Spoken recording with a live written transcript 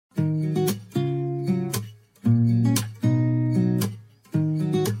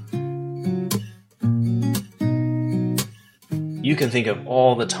You can think of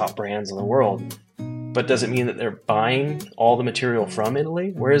all the top brands in the world, but does it mean that they're buying all the material from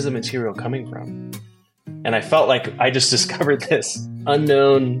Italy? Where is the material coming from? And I felt like I just discovered this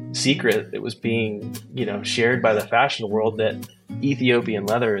unknown secret that was being, shared by the fashion world, that Ethiopian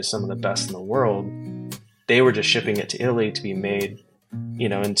leather is some of the best in the world. They were just shipping it to Italy to be made,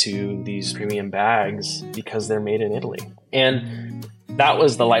 into these premium bags because they're made in Italy. And that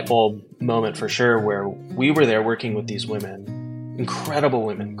was the light bulb moment for sure, where we were there working with these women, incredible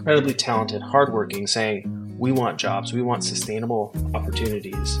women, incredibly talented, hardworking, saying, we want jobs, we want sustainable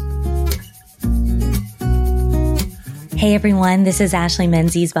opportunities. Hey everyone, this is Ashley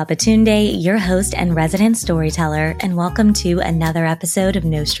Menzies Babatunde, your host and resident storyteller, and welcome to another episode of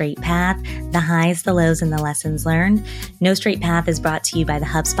No Straight Path, the highs, the lows, and the lessons learned. No Straight Path is brought to you by the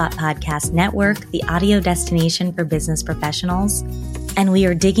HubSpot Podcast Network, the audio destination for business professionals. And we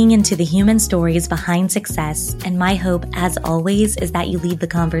are digging into the human stories behind success, and my hope, as always, is that you leave the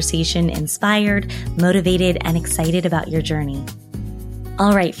conversation inspired, motivated, and excited about your journey.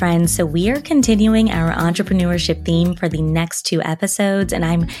 All right, friends, so we are continuing our entrepreneurship theme for the next 2 episodes, and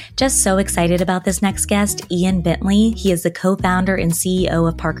I'm just so excited about this next guest, Ian Bentley. He is the co-founder and CEO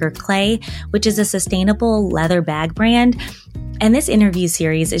of Parker Clay, which is a sustainable leather bag brand. And this interview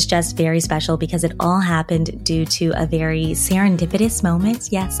series is just very special because it all happened due to a very serendipitous moment.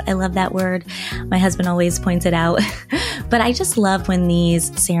 Yes, I love that word. My husband always points it out. But I just love when these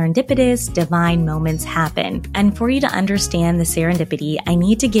serendipitous, divine moments happen. And for you to understand the serendipity, I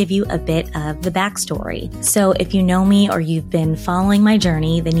need to give you a bit of the backstory. So if you know me or you've been following my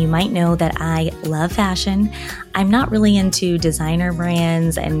journey, then you might know that I love fashion. I'm not really into designer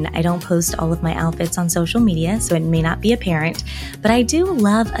brands, and I don't post all of my outfits on social media, so it may not be apparent, but I do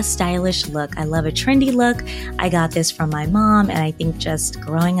love a stylish look. I love a trendy look. I got this from my mom, and I think just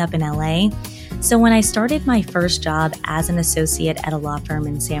growing up in LA. So when I started my first job as an associate at a law firm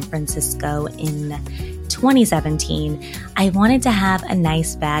in San Francisco in 2017, I wanted to have a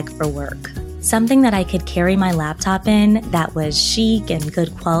nice bag for work. Something that I could carry my laptop in that was chic and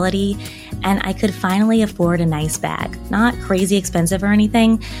good quality, and I could finally afford a nice bag. Not crazy expensive or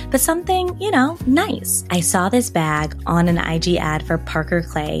anything, but something, nice. I saw this bag on an IG ad for Parker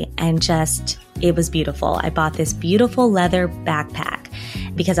Clay, and it was beautiful. I bought this beautiful leather backpack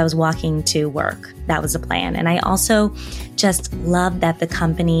because I was walking to work. That was the plan. And I also just love that the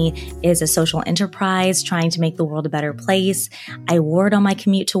company is a social enterprise trying to make the world a better place. I wore it on my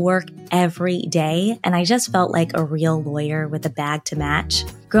commute to work every day, and I just felt like a real lawyer with a bag to match.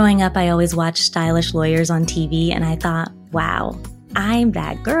 Growing up, I always watched stylish lawyers on TV, and I thought, wow, I'm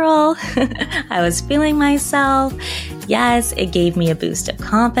that girl. I was feeling myself. Yes, it gave me a boost of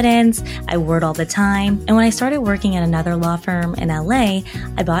confidence. I wore it all the time. And when I started working at another law firm in LA,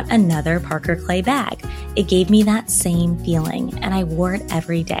 I bought another Parker Clay bag. It gave me that same feeling, and I wore it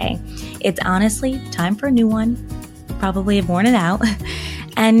every day. It's honestly time for a new one. Probably have worn it out.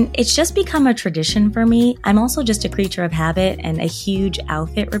 And it's just become a tradition for me. I'm also just a creature of habit and a huge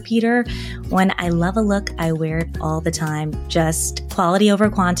outfit repeater. When I love a look, I wear it all the time. Just quality over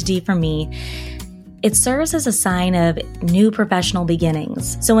quantity for me. It serves as a sign of new professional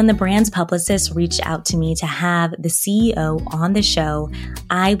beginnings. So when the brand's publicist reached out to me to have the CEO on the show,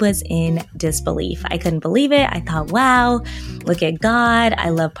 I was in disbelief. I couldn't believe it. I thought, wow, look at God. I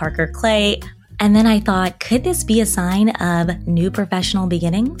love Parker Clay. And then I thought, could this be a sign of new professional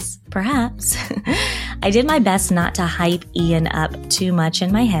beginnings? Perhaps. I did my best not to hype Ian up too much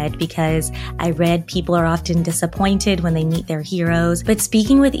in my head because I read people are often disappointed when they meet their heroes. But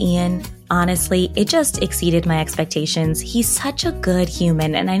speaking with Ian, honestly, it just exceeded my expectations. He's such a good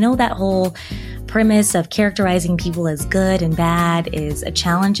human. And I know that whole premise of characterizing people as good and bad is a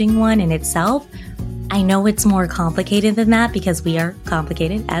challenging one in itself. I know it's more complicated than that because we are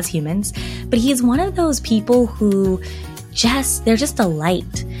complicated as humans, but he's one of those people who they're just a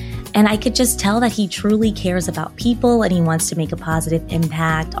light. And I could just tell that he truly cares about people and he wants to make a positive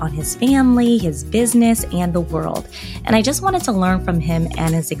impact on his family, his business, and the world. And I just wanted to learn from him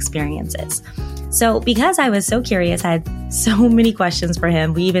and his experiences. So because I was so curious, I had so many questions for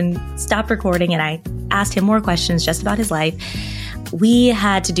him. We even stopped recording and I asked him more questions just about his life. We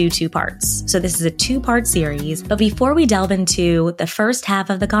had to do 2 parts. So this is a 2-part series. But before we delve into the first half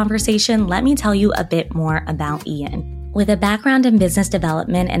of the conversation, let me tell you a bit more about Ian. With a background in business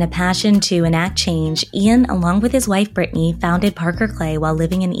development and a passion to enact change, Ian, along with his wife Brittany, founded Parker Clay while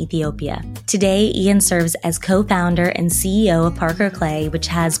living in Ethiopia. Today, Ian serves as co-founder and CEO of Parker Clay, which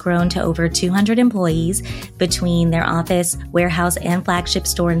has grown to over 200 employees between their office, warehouse, and flagship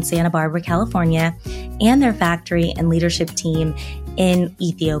store in Santa Barbara, California, and their factory and leadership team in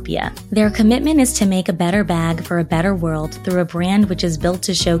Ethiopia. Their commitment is to make a better bag for a better world through a brand which is built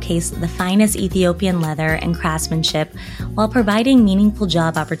to showcase the finest Ethiopian leather and craftsmanship while providing meaningful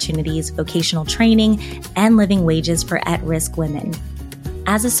job opportunities, vocational training, and living wages for at-risk women.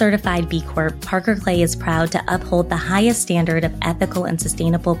 As a certified B Corp, Parker Clay is proud to uphold the highest standard of ethical and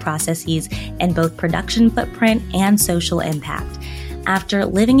sustainable processes in both production footprint and social impact. After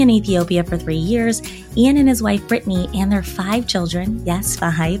living in Ethiopia for 3 years, Ian and his wife Brittany and their 5 children, yes,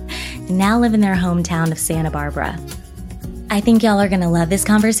 5, now live in their hometown of Santa Barbara. I think y'all are going to love this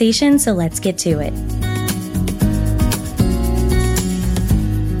conversation, so let's get to it.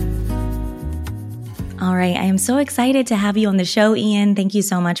 All right, I am so excited to have you on the show, Ian. Thank you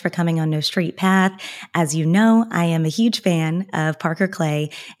so much for coming on No Straight Path. As you know, I am a huge fan of Parker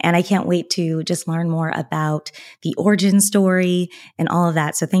Clay, and I can't wait to just learn more about the origin story and all of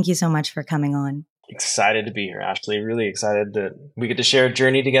that. So thank you so much for coming on. Excited to be here, Ashley. Really excited that we get to share a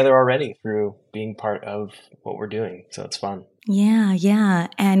journey together already through being part of what we're doing. So it's fun. Yeah.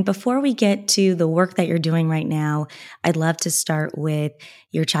 And before we get to the work that you're doing right now, I'd love to start with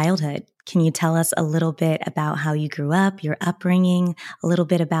your childhood. Can you tell us a little bit about how you grew up, your upbringing, a little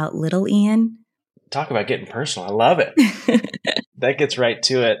bit about little Ian? Talk about getting personal. I love it. That gets right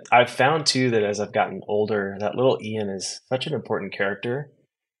to it. I've found too that as I've gotten older, that little Ian is such an important character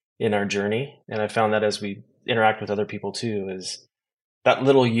in our journey. And I found that as we interact with other people too, is that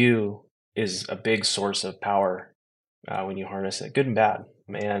little you is a big source of power when you harness it, good and bad.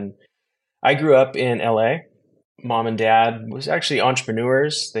 And I grew up in LA. Mom and dad was actually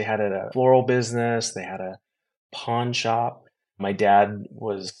entrepreneurs. They had a floral business. They had a pawn shop. My dad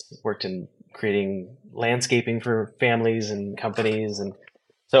worked in creating landscaping for families and companies. And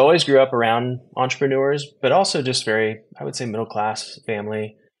so I always grew up around entrepreneurs, but also just very, I would say, middle-class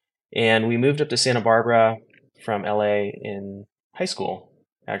family. And we moved up to Santa Barbara from LA in high school,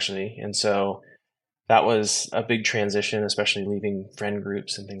 actually. And so that was a big transition, especially leaving friend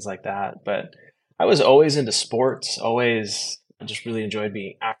groups and things like that. But I was always into sports, always just really enjoyed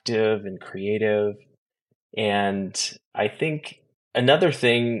being active and creative. And I think another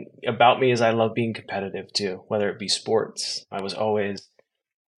thing about me is I love being competitive too, whether it be sports. I was always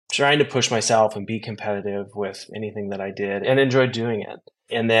trying to push myself and be competitive with anything that I did and enjoyed doing it.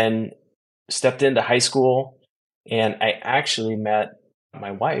 And then stepped into high school, and I actually met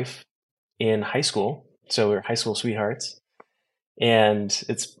my wife in high school. So we were high school sweethearts. And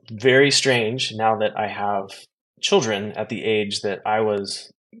it's very strange now that I have children at the age that I was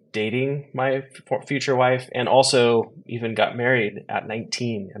dating my future wife, and also even got married at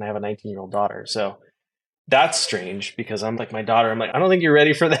 19, and I have a 19-year-old daughter. So that's strange because I'm like my daughter, I'm like, I don't think you're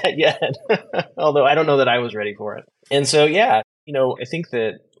ready for that yet. Although I don't know that I was ready for it. And so, yeah, I think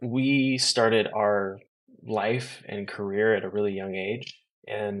that we started our life and career at a really young age.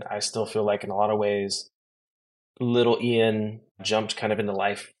 And I still feel like in a lot of ways, little Ian jumped kind of into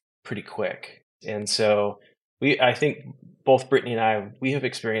life pretty quick. And so I think both Brittany and I, we have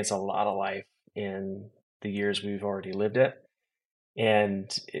experienced a lot of life in the years we've already lived it.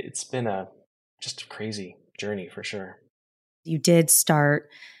 And it's been just a crazy journey for sure. You did start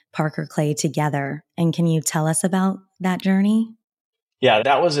Parker Clay together. And can you tell us about that journey? Yeah,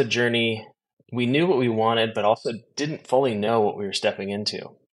 that was a journey. We knew what we wanted, but also didn't fully know what we were stepping into.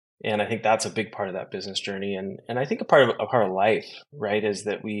 And I think that's a big part of that business journey. And I think a part of life, right, is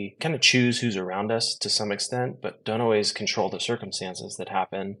that we kind of choose who's around us to some extent, but don't always control the circumstances that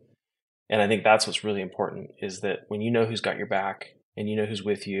happen. And I think that's what's really important, is that when you know who's got your back and you know who's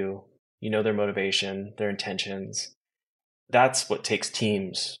with you, you know their motivation, their intentions, that's what takes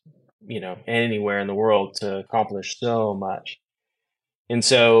teams, anywhere in the world to accomplish so much. And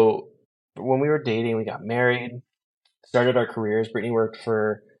so when we were dating, we got married, started our careers. Brittany worked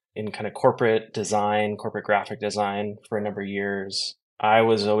in kind of corporate design, corporate graphic design for a number of years. I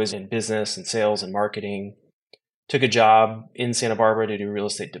was always in business and sales and marketing. Took a job in Santa Barbara to do real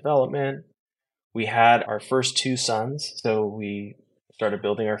estate development. We had our first 2 sons, so we started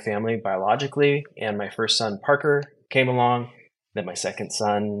building our family biologically, and my first son, Parker, came along. Then my second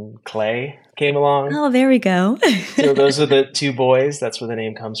son, Clay, came along. Oh, there we go. So those are the 2 boys. That's where the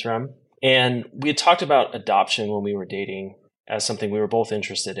name comes from. And we had talked about adoption when we were dating as something we were both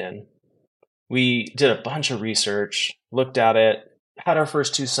interested in. We did a bunch of research, looked at it, had our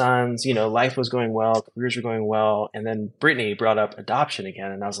first 2 sons, life was going well, careers were going well. And then Brittany brought up adoption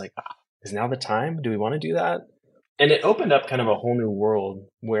again. And I was like, is now the time? Do we want to do that? And it opened up kind of a whole new world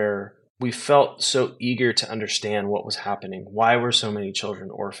where we felt so eager to understand what was happening. Why were so many children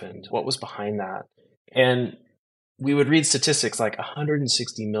orphaned? What was behind that? And we would read statistics like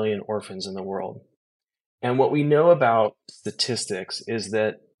 160 million orphans in the world. And what we know about statistics is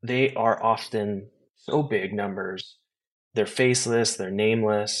that they are often so big numbers. They're faceless, they're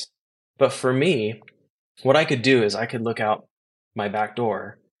nameless. But for me, what I could do is I could look out my back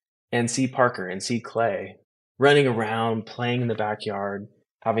door and see Parker and see Clay running around, playing in the backyard,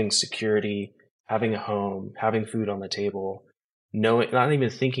 having security, having a home, having food on the table, not even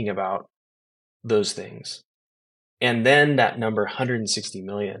thinking about those things. And then that number 160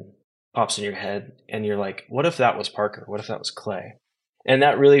 million pops in your head and you're like, what if that was Parker? What if that was Clay? And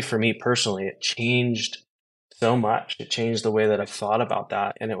that really, for me personally, it changed so much. It changed the way that I thought about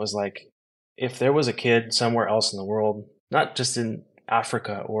that. And it was like, if there was a kid somewhere else in the world, not just in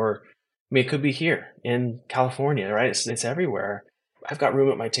Africa or, I mean, it could be here in California, right? It's everywhere. I've got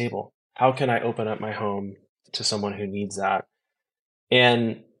room at my table. How can I open up my home to someone who needs that?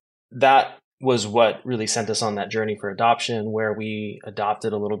 And that was what really sent us on that journey for adoption, where we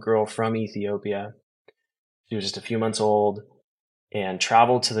adopted a little girl from Ethiopia. She was just a few months old and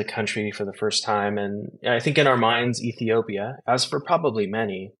traveled to the country for the first time. And I think in our minds, Ethiopia, as for probably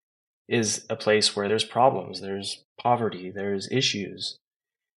many, is a place where there's problems, there's poverty, there's issues.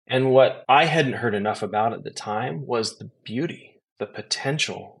 And what I hadn't heard enough about at the time was the beauty, the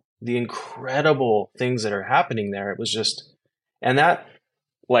potential, the incredible things that are happening there. It was just, and that,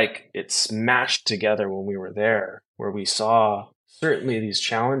 like, it smashed together when we were there, where we saw certainly these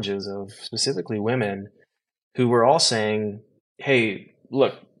challenges of specifically women who were all saying, hey,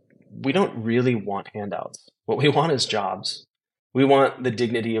 look, we don't really want handouts. What we want is jobs. We want the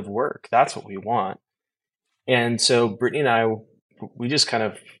dignity of work. That's what we want. And so Brittany and I, we just kind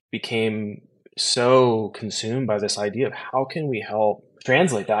of became so consumed by this idea of how can we help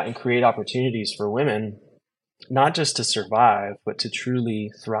translate that and create opportunities for women, not just to survive, but to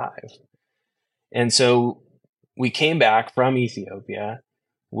truly thrive. And so we came back from Ethiopia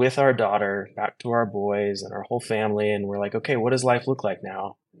with our daughter back to our boys and our whole family. And we're like, okay, what does life look like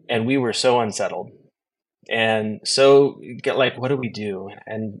now? And we were so unsettled. And so get like, what do we do?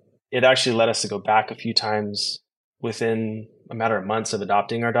 And it actually led us to go back a few times within a matter of months of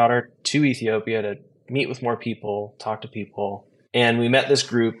adopting our daughter to Ethiopia to meet with more people, talk to people. And we met this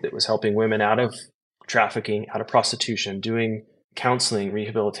group that was helping women out of trafficking, out of prostitution, doing counseling,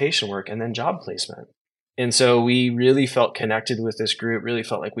 rehabilitation work, and then job placement. And so we really felt connected with this group, really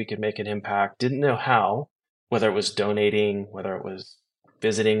felt like we could make an impact, didn't know how, whether it was donating, whether it was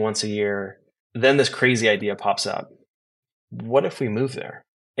visiting once a year. Then this crazy idea pops up. What if we move there?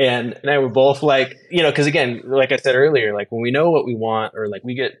 And I were both like, because again, like I said earlier, like when we know what we want or like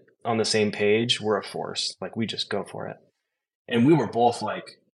we get on the same page, we're a force. Like we just go for it. And we were both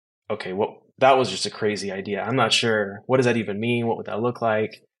like, okay, that was just a crazy idea. I'm not sure. What does that even mean? What would that look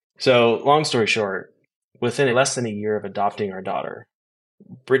like? So long story short, within less than a year of adopting our daughter,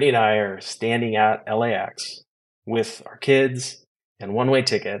 Brittany and I are standing at LAX with our kids and one-way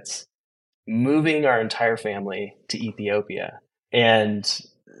tickets, moving our entire family to Ethiopia. And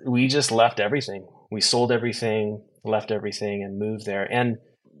we just left everything. We sold everything, left everything, and moved there. And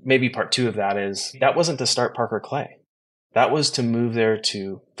maybe part two of that is that wasn't to start Parker Clay. That was to move there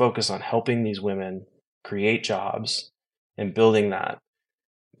to focus on helping these women create jobs and building that.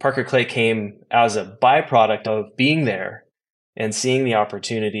 Parker Clay came as a byproduct of being there and seeing the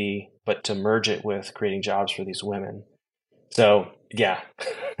opportunity, but to merge it with creating jobs for these women. So, yeah.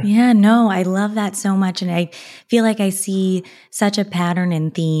 Yeah, no, I love that so much. And I feel like I see such a pattern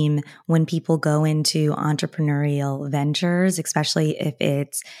and theme when people go into entrepreneurial ventures, especially if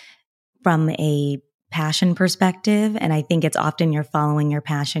it's from a passion perspective. And I think it's often you're following your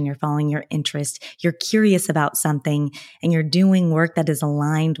passion, you're following your interest, you're curious about something, and you're doing work that is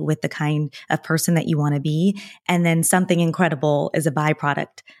aligned with the kind of person that you want to be. And then something incredible is a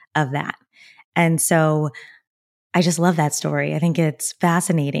byproduct of that. And so I just love that story. I think it's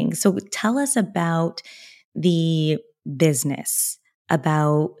fascinating. So tell us about the business,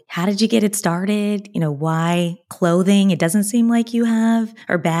 about how did you get it started? Why clothing? It doesn't seem like you have,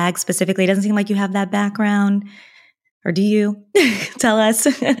 or bags specifically, it doesn't seem like you have that background. Or do you? Tell us.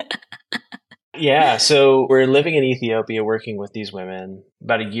 Yeah. So we're living in Ethiopia, working with these women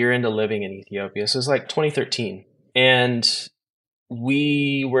about a year into living in Ethiopia. So it's like 2013. And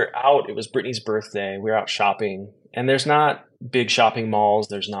we were out, it was Brittany's birthday. We were out shopping, and there's not big shopping malls.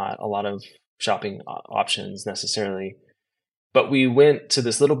 There's not a lot of shopping options necessarily. But we went to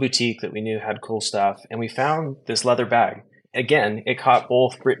this little boutique that we knew had cool stuff, and we found this leather bag. Again, it caught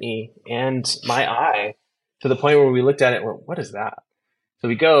both Brittany and my eye to the point where we looked at it and we're, what is that? So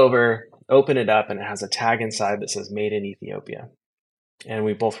we go over, open it up, and it has a tag inside that says made in Ethiopia. And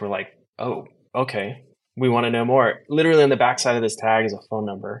we both were like, oh, okay. We want to know more. Literally on the backside of this tag is a phone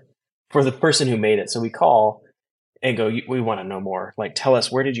number for the person who made it. So we call and go, we want to know more. Like, tell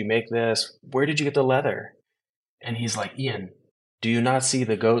us, where did you make this? Where did you get the leather? And he's like, Ian, do you not see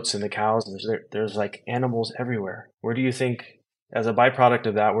the goats and the cows? There's like animals everywhere. Where do you think, as a byproduct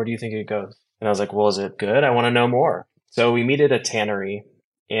of that, where do you think it goes? And I was like, well, is it good? I want to know more. So we meet at a tannery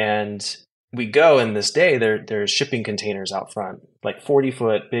and we go, and this day there's shipping containers out front, like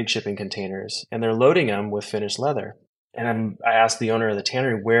 40-foot big shipping containers, and they're loading them with finished leather. And I asked the owner of the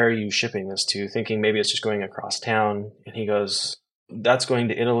tannery, where are you shipping this to? Thinking maybe it's just going across town. And he goes, that's going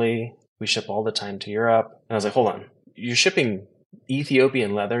to Italy. We ship all the time to Europe. And I was like, hold on, you're shipping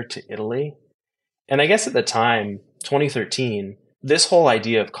Ethiopian leather to Italy? And I guess at the time, 2013, this whole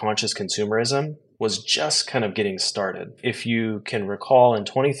idea of conscious consumerism was just kind of getting started. If you can recall, in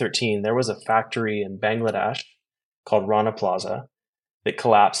 2013, there was a factory in Bangladesh called Rana Plaza that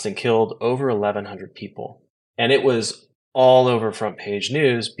collapsed and killed over 1,100 people. And it was all over front page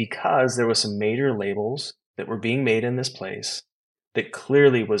news because there was some major labels that were being made in this place that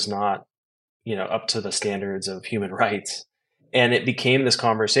clearly was not, up to the standards of human rights. And it became this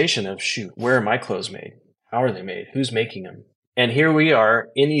conversation of, shoot, where are my clothes made? How are they made? Who's making them? And here we are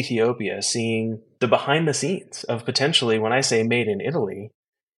in Ethiopia seeing the behind the scenes of potentially, when I say made in Italy,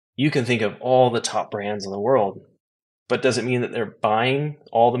 you can think of all the top brands in the world. But does it mean that they're buying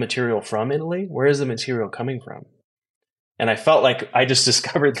all the material from Italy? Where is the material coming from? And I felt like I just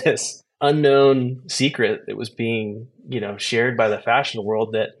discovered this unknown secret that was being, shared by the fashion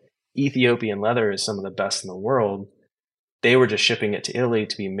world, that Ethiopian leather is some of the best in the world. They were just shipping it to Italy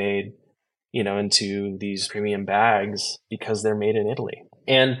to be made, into these premium bags because they're made in Italy.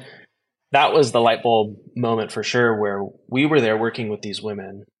 And that was the light bulb moment for sure, where we were there working with these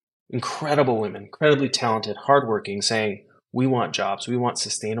women, incredible women, incredibly talented, hardworking, saying, we want jobs, we want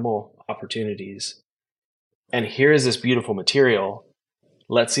sustainable opportunities. And here is this beautiful material.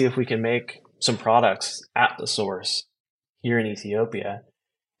 Let's see if we can make some products at the source here in Ethiopia.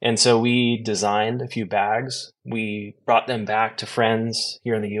 And so we designed a few bags. We brought them back to friends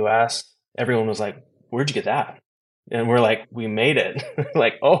here in the US. Everyone was like, where'd you get that? And we're like, we made it.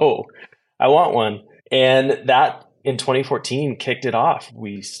 Like, oh, I want one. And that in 2014 kicked it off.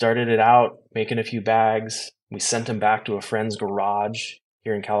 We started it out making a few bags. We sent them back to a friend's garage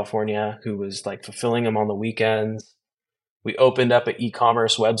here in California who was like fulfilling them on the weekends. We opened up an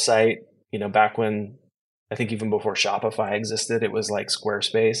e-commerce website, back when, I think even before Shopify existed, it was like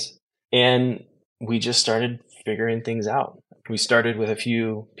Squarespace. And we just started figuring things out. We started with a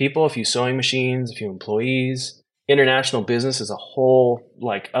few people, a few sewing machines, a few employees. International business is a whole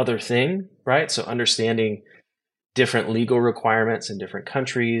other thing, right? So understanding different legal requirements in different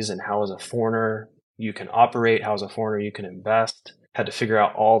countries and how as a foreigner you can operate, how as a foreigner you can invest. Had to figure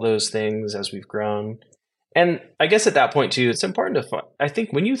out all those things as we've grown. And I guess at that point too, it's important to, I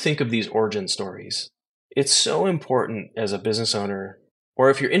think when you think of these origin stories, it's so important as a business owner, or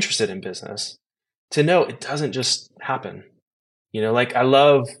if you're interested in business, to know it doesn't just happen. I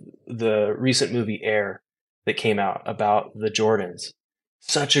love the recent movie Air that came out about the Jordans.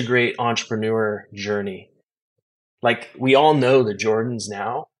 Such a great entrepreneur journey. We all know the Jordans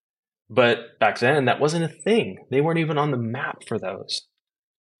now, but back then that wasn't a thing. They weren't even on the map for those.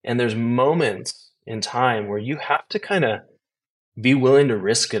 And there's moments in time where you have to kind of be willing to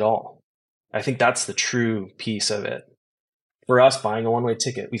risk it all. I think that's the true piece of it. For us, buying a one-way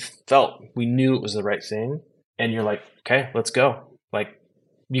ticket, we knew it was the right thing. And you're like, okay, let's go.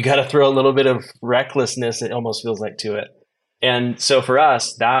 You got to throw a little bit of recklessness, it almost feels like, to it. And so for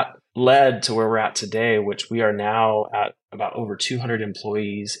us, that led to where we're at today, which we are now at about over 200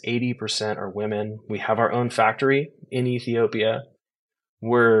 employees, 80% are women. We have our own factory in Ethiopia.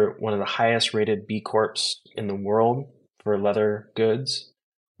 We're one of the highest rated B Corps in the world for leather goods.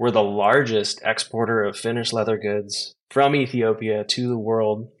 We're the largest exporter of finished leather goods from Ethiopia to the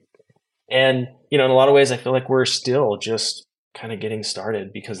world. And, in a lot of ways, I feel like we're still just kind of getting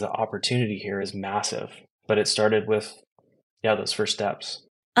started because the opportunity here is massive. But it started with, those first steps.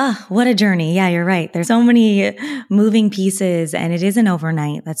 What a journey. Yeah, you're right. There's so many moving pieces and it isn't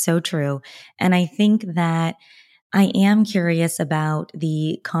overnight. That's so true. And I think that I am curious about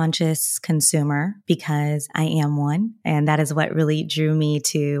the conscious consumer because I am one. And that is what really drew me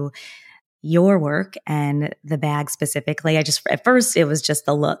to your work and the bag specifically. At first it was just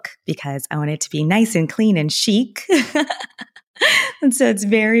the look because I wanted it to be nice and clean and chic. And so it's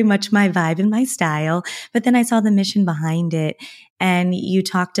very much my vibe and my style. But then I saw the mission behind it. And you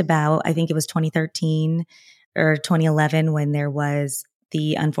talked about, I think it was 2013 or 2011 when there was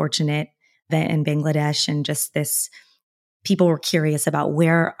the unfortunate event in Bangladesh and just this people were curious about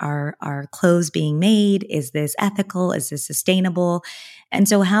where are our clothes being made? Is this ethical? Is this sustainable? And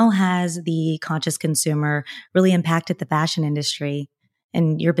so how has the conscious consumer really impacted the fashion industry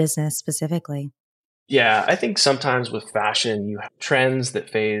and your business specifically? Yeah, I think sometimes with fashion, you have trends that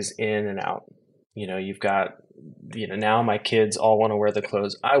phase in and out. You've got, now my kids all want to wear the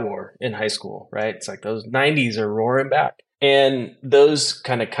clothes I wore in high school, right? It's like those 90s are roaring back. And those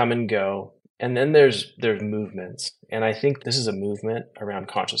kind of come and go. And then there's movements. And I think this is a movement around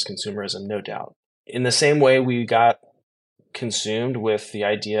conscious consumerism, no doubt. In the same way we got consumed with the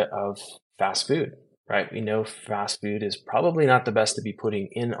idea of fast food, right? We know fast food is probably not the best to be putting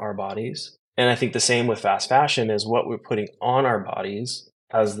in our bodies. And I think the same with fast fashion is what we're putting on our bodies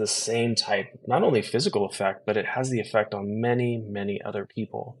has the same type, not only physical effect, but it has the effect on many, many other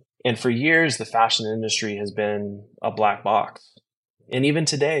people. And for years, the fashion industry has been a black box. And even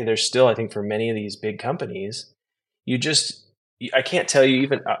today, there's still, I think for many of these big companies, I can't tell you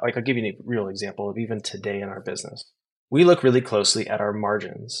even, like I'll give you a real example of even today in our business. We look really closely at our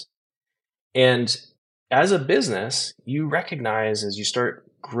margins. And as a business, you recognize as you start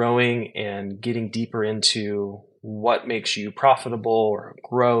growing and getting deeper into what makes you profitable or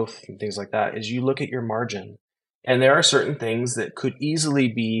growth and things like that, is you look at your margin. And there are certain things that could easily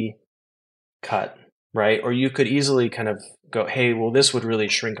be cut, right? Or you could easily kind of go, hey, well, this would really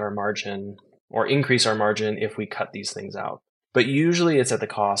shrink our margin or increase our margin if we cut these things out. But usually it's at the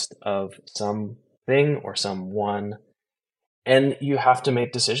cost of something or someone. And you have to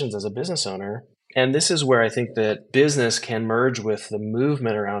make decisions as a business owner. And this is where I think that business can merge with the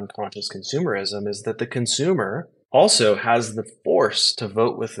movement around conscious consumerism, is that the consumer also has the force to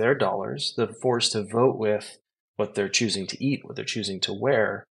vote with their dollars, the force to vote with what they're choosing to eat, what they're choosing to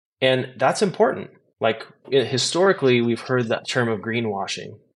wear. And that's important. Like historically, we've heard that term of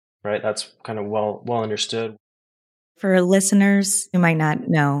greenwashing, right? That's kind of well understood. For listeners who might not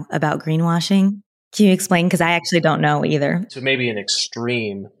know about greenwashing, can you explain? Because I actually don't know either. So maybe an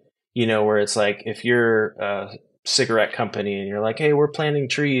extreme, where it's like if you're a cigarette company and you're like, hey, we're planting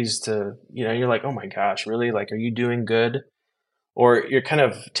trees to, you're like, oh my gosh, really? Like, are you doing good? Or you're kind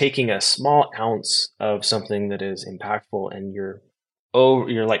of taking a small ounce of something that is impactful and you're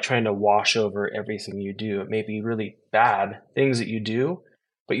like trying to wash over everything you do. It may be really bad things that you do,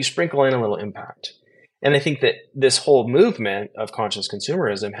 but you sprinkle in a little impact. And I think that this whole movement of conscious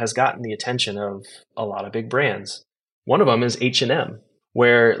consumerism has gotten the attention of a lot of big brands. One of them is H&M,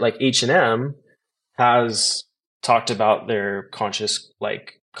 where like H&M has talked about their conscious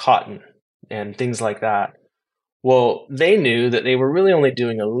like cotton and things like that. Well, they knew that they were really only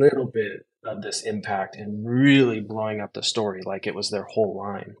doing a little bit of this impact and really blowing up the story like it was their whole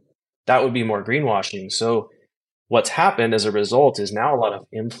line. That would be more greenwashing. So what's happened as a result is now a lot of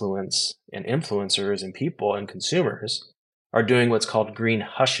influence and influencers and people and consumers are doing what's called green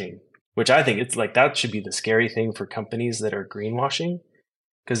hushing, which I think it's like that should be the scary thing for companies that are greenwashing,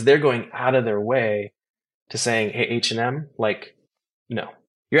 because they're going out of their way to saying, hey, H&M, like, no,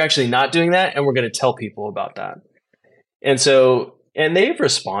 you're actually not doing that. And we're going to tell people about that. And so, and they've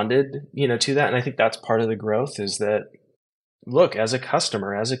responded, to that. And I think that's part of the growth is that, look, as a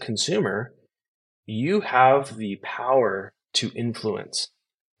customer, as a consumer, you have the power to influence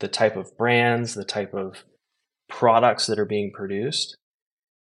the type of brands, the type of products that are being produced.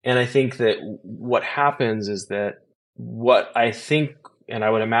 And I think that what happens is that what I think, and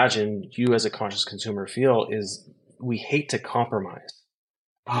I would imagine you as a conscious consumer feel, is we hate to compromise.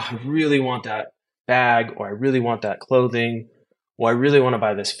 Oh, I really want that bag, or I really want that clothing, or I really want to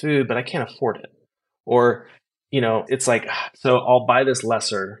buy this food, but I can't afford it. Or, it's like, so I'll buy this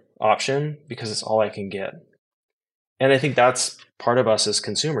lesser option because it's all I can get. And I think that's part of us as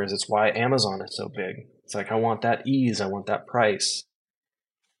consumers. It's why Amazon is so big. It's like, I want that ease. I want that price.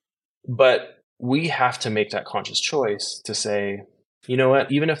 But we have to make that conscious choice to say, you know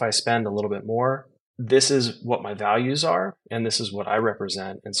what, even if I spend a little bit more, this is what my values are, and this is what I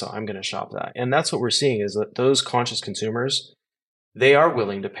represent. And so I'm going to shop that. And that's what we're seeing is that those conscious consumers, they are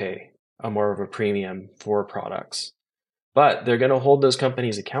willing to pay a more of a premium for products, but they're going to hold those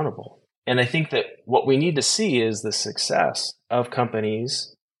companies accountable. And I think that what we need to see is the success of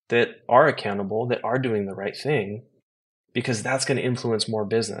companies that are accountable, that are doing the right thing, because that's going to influence more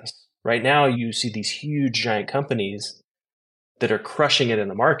business. Right now, you see these huge, giant companies that are crushing it in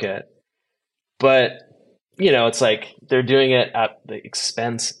the market, but, it's like they're doing it at the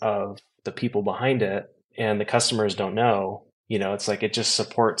expense of the people behind it, and the customers don't know. It's like it just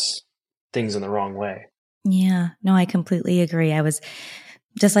supports things in the wrong way. Yeah, no, I completely agree. I was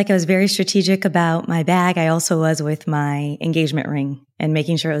Just like I was very strategic about my bag, I also was with my engagement ring and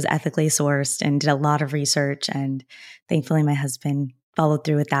making sure it was ethically sourced, and did a lot of research. And thankfully, my husband followed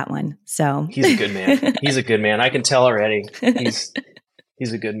through with that one. So he's a good man. He's a good man. I can tell already.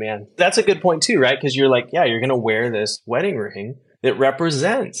 He's a good man. That's a good point too, right? Because you're like, yeah, you're going to wear this wedding ring that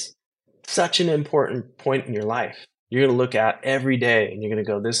represents such an important point in your life. You're going to look at every day and you're going to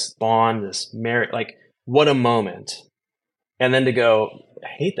go, this bond, this marriage, like what a moment. And then to go, I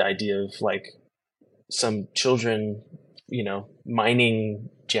hate the idea of like some children, mining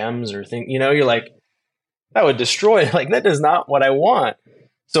gems or things, you're like, that would destroy, like that is not what I want.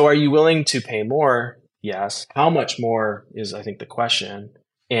 So are you willing to pay more? Yes. How much more is, I think, the question.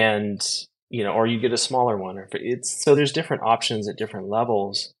 And, or you get a smaller one, or so there's different options at different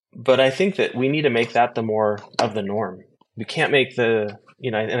levels. But I think that we need to make that the more of the norm. We can't make and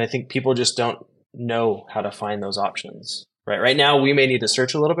I think people just don't know how to find those options. Right now, we may need to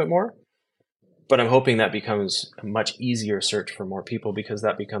search a little bit more, but I'm hoping that becomes a much easier search for more people because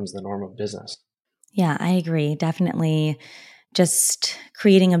that becomes the norm of business. Yeah, I agree. Definitely just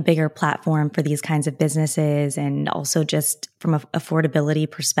creating a bigger platform for these kinds of businesses, and also just from an affordability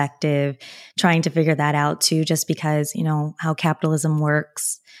perspective, trying to figure that out too, just because, how capitalism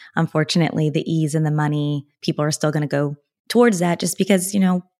works. Unfortunately, the ease and the money, people are still going to go towards that just because,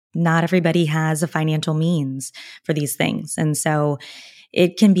 not everybody has a financial means for these things. And so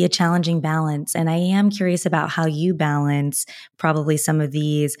it can be a challenging balance. And I am curious about how you balance probably some of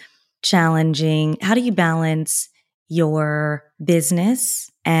these how do you balance your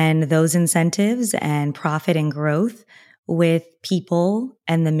business and those incentives and profit and growth with people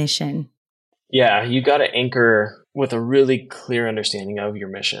and the mission? Yeah, you got to anchor with a really clear understanding of your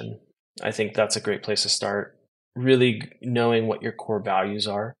mission. I think that's a great place to start. Really knowing what your core values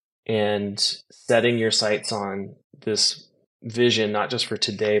are and setting your sights on this vision, not just for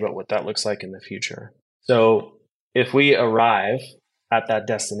today, but what that looks like in the future. So if we arrive at that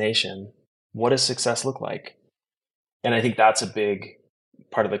destination, what does success look like? And I think that's a big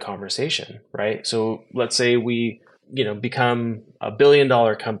part of the conversation, right? So let's say we, become $1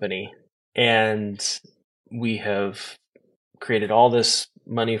 billion company and we have created all this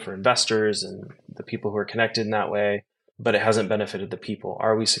money for investors and the people who are connected in that way, but it hasn't benefited the people.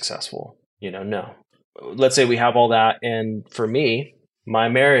 Are we successful? No. Let's say we have all that. And for me, my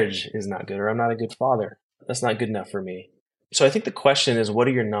marriage is not good, or I'm not a good father. That's not good enough for me. So I think the question is, what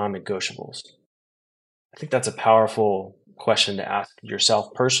are your non-negotiables? I think that's a powerful question to ask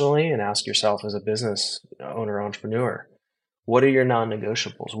yourself personally and ask yourself as a business owner, entrepreneur. What are your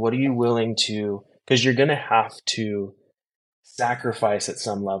non-negotiables? What are you willing to, because you're going to have to sacrifice at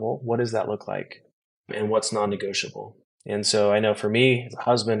some level. What does that look like? And what's non-negotiable? And so I know for me, as a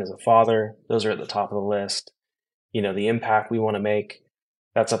husband, as a father, those are at the top of the list. The impact we want to make,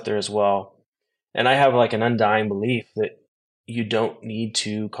 that's up there as well. And I have like an undying belief that you don't need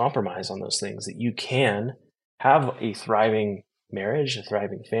to compromise on those things, that you can have a thriving marriage, a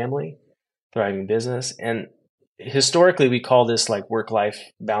thriving family, thriving business. And historically, we call this like work-life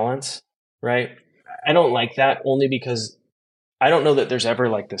balance, right? I don't like that only because I don't know that there's ever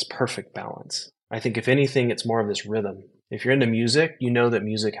like this perfect balance. I think if anything, it's more of this rhythm. If you're into music, you know that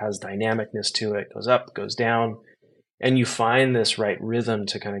music has dynamicness to it, goes up, goes down, and you find this right rhythm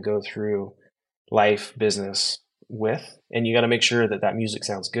to kind of go through life, business with, and you got to make sure that that music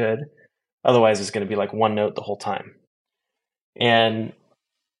sounds good. Otherwise, it's going to be like one note the whole time. And,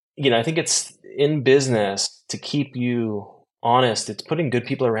 I think it's in business to keep you honest. It's putting good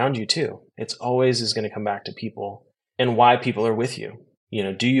people around you too. It's always is going to come back to people and why people are with you.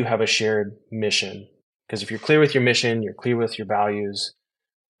 Do you have a shared mission? Because if you're clear with your mission, you're clear with your values,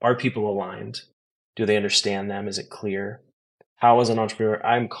 are people aligned? Do they understand them? Is it clear? How, as an entrepreneur,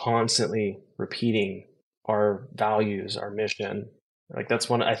 I'm constantly repeating our values, our mission. Like that's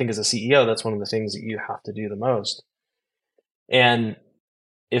one, I think as a CEO, that's one of the things that you have to do the most. And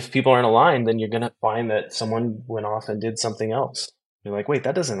if people aren't aligned, then you're going to find that someone went off and did something else. You're like, wait,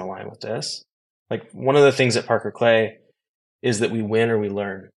 that doesn't align with this. Like one of the things at Parker Clay is that we win or we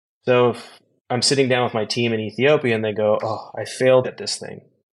learn. So if I'm sitting down with my team in Ethiopia and they go, oh, I failed at this thing.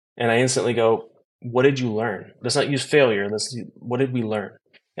 And I instantly go, what did you learn? Let's not use failure. What did we learn?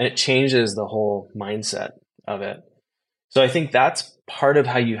 And it changes the whole mindset of it. So I think that's part of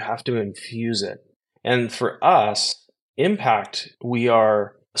how you have to infuse it. And for us, Impact,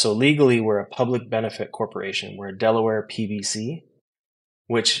 so legally, we're a public benefit corporation. We're a Delaware PBC,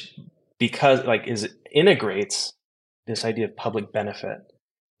 which integrates this idea of public benefit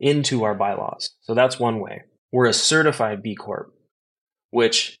into our bylaws. So that's one way. We're a certified B Corp,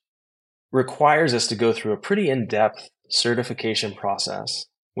 which requires us to go through a pretty in-depth certification process,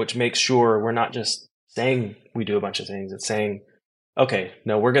 which makes sure we're not just saying we do a bunch of things. It's saying, okay,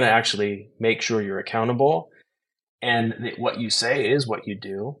 no, we're going to actually make sure you're accountable. And what you say is what you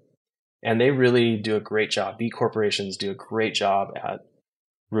do. And they really do a great job. B corporations do a great job at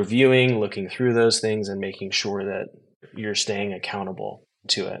reviewing, looking through those things, and making sure that you're staying accountable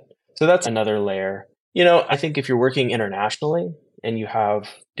to it. So that's another layer. I think if you're working internationally and you have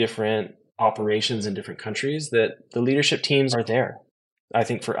different operations in different countries, that the leadership teams are there. I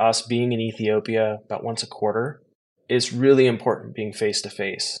think for us, being in Ethiopia about once a quarter is really important, being face to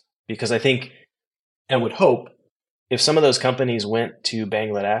face, because I think and would hope if some of those companies went to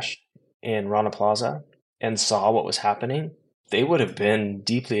Bangladesh and Rana Plaza and saw what was happening, they would have been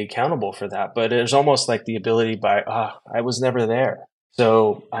deeply accountable for that. But there's almost like the ability I was never there.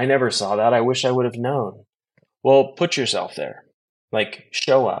 So I never saw that. I wish I would have known. Well, put yourself there, like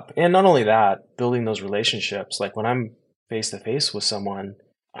show up. And not only that, building those relationships. Like when I'm face to face with someone,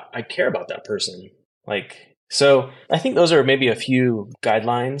 I care about that person. So I think those are maybe a few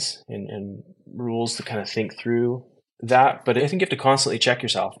guidelines and rules to kind of think through that. But I think you have to constantly check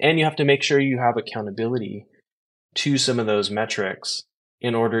yourself, and you have to make sure you have accountability to some of those metrics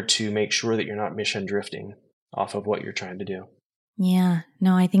in order to make sure that you're not mission drifting off of what you're trying to do. Yeah,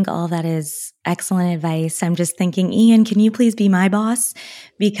 no, I think all that is excellent advice. I'm just thinking, Ian, can you please be my boss?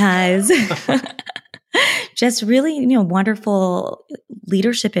 Because just really, wonderful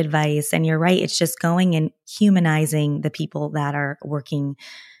leadership advice. And you're right. It's just going and humanizing the people that are working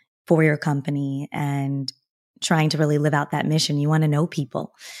for your company and trying to really live out that mission. You want to know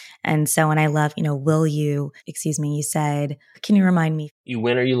people. And so, and I love, you said, can you remind me? You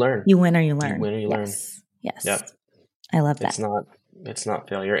win or you learn. You win or you learn. You win or you learn. Yes. Yep. I love that. It's not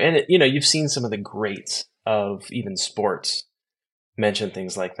failure. And, you've seen some of the greats of even sports mention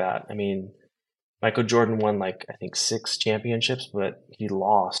things like that. I mean, Michael Jordan won I think 6 championships, but he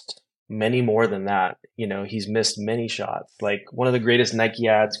lost many more than that. He's missed many shots. Like one of the greatest Nike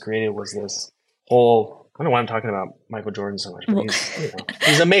ads created was this whole, I don't know why I'm talking about Michael Jordan so much, but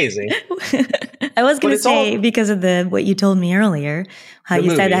he's amazing. I was going to say, because of what you told me earlier, how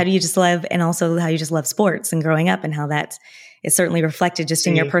you said how you just love, and also how you just love sports and growing up, and how that is certainly reflected just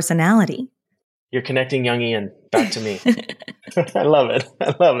in your personality. You're connecting young Ian back to me. I love it.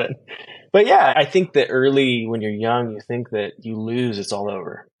 But yeah, I think that early when you're young, you think that you lose, it's all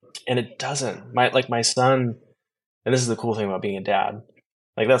over. And it doesn't. My son, and this is the cool thing about being a dad,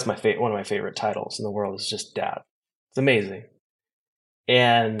 that's one of my favorite titles in the world is just dad. It's amazing.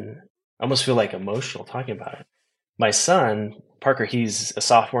 And I almost feel emotional talking about it. My son, Parker, he's a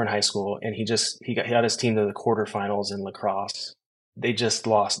sophomore in high school, and he got his team to the quarterfinals in lacrosse. They just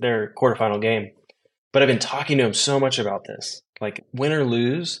lost their quarterfinal game. But I've been talking to him so much about this. Win or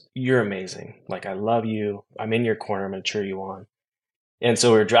lose, you're amazing. I love you. I'm in your corner. I'm going to cheer you on. And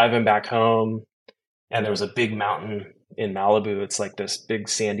so we were driving back home, and there was a big mountain in Malibu. It's this big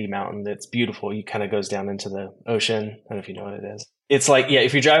sandy mountain that's beautiful. It kind of goes down into the ocean. I don't know if you know what it is. It's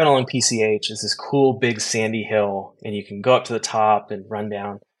if you're driving along PCH, it's this cool big sandy hill, and you can go up to the top and run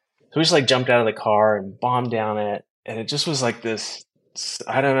down. So we just jumped out of the car and bombed down it. And it just was this,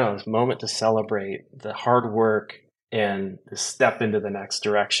 I don't know, this moment to celebrate the hard work and to step into the next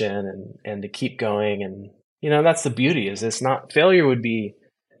direction and to keep going. And, that's the beauty is it's not, failure would be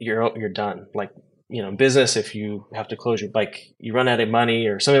you're done. Business, if you have to close you run out of money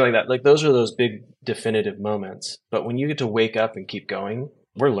or something like that, those are those big definitive moments. But when you get to wake up and keep going,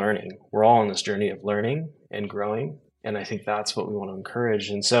 we're learning. We're all on this journey of learning and growing. And I think that's what we want to encourage.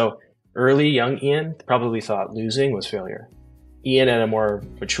 And so early, young Ian probably thought losing was failure. Ian at a more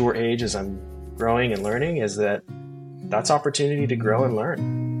mature age, as I'm growing and learning, is that's opportunity to grow and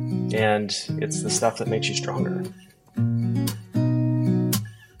learn. And it's the stuff that makes you stronger.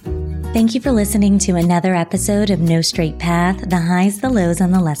 Thank you for listening to another episode of No Straight Path, the highs, the lows,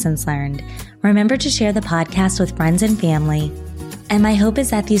 and the lessons learned. Remember to share the podcast with friends and family. And my hope is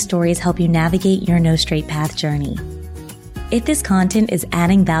that these stories help you navigate your No Straight Path journey. If this content is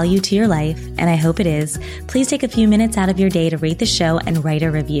adding value to your life, and I hope it is, please take a few minutes out of your day to rate the show and write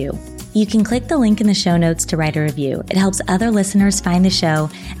a review. You can click the link in the show notes to write a review. It helps other listeners find the show,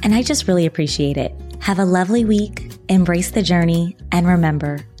 and I just really appreciate it. Have a lovely week, embrace the journey, and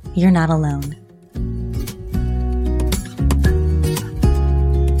remember, you're not alone.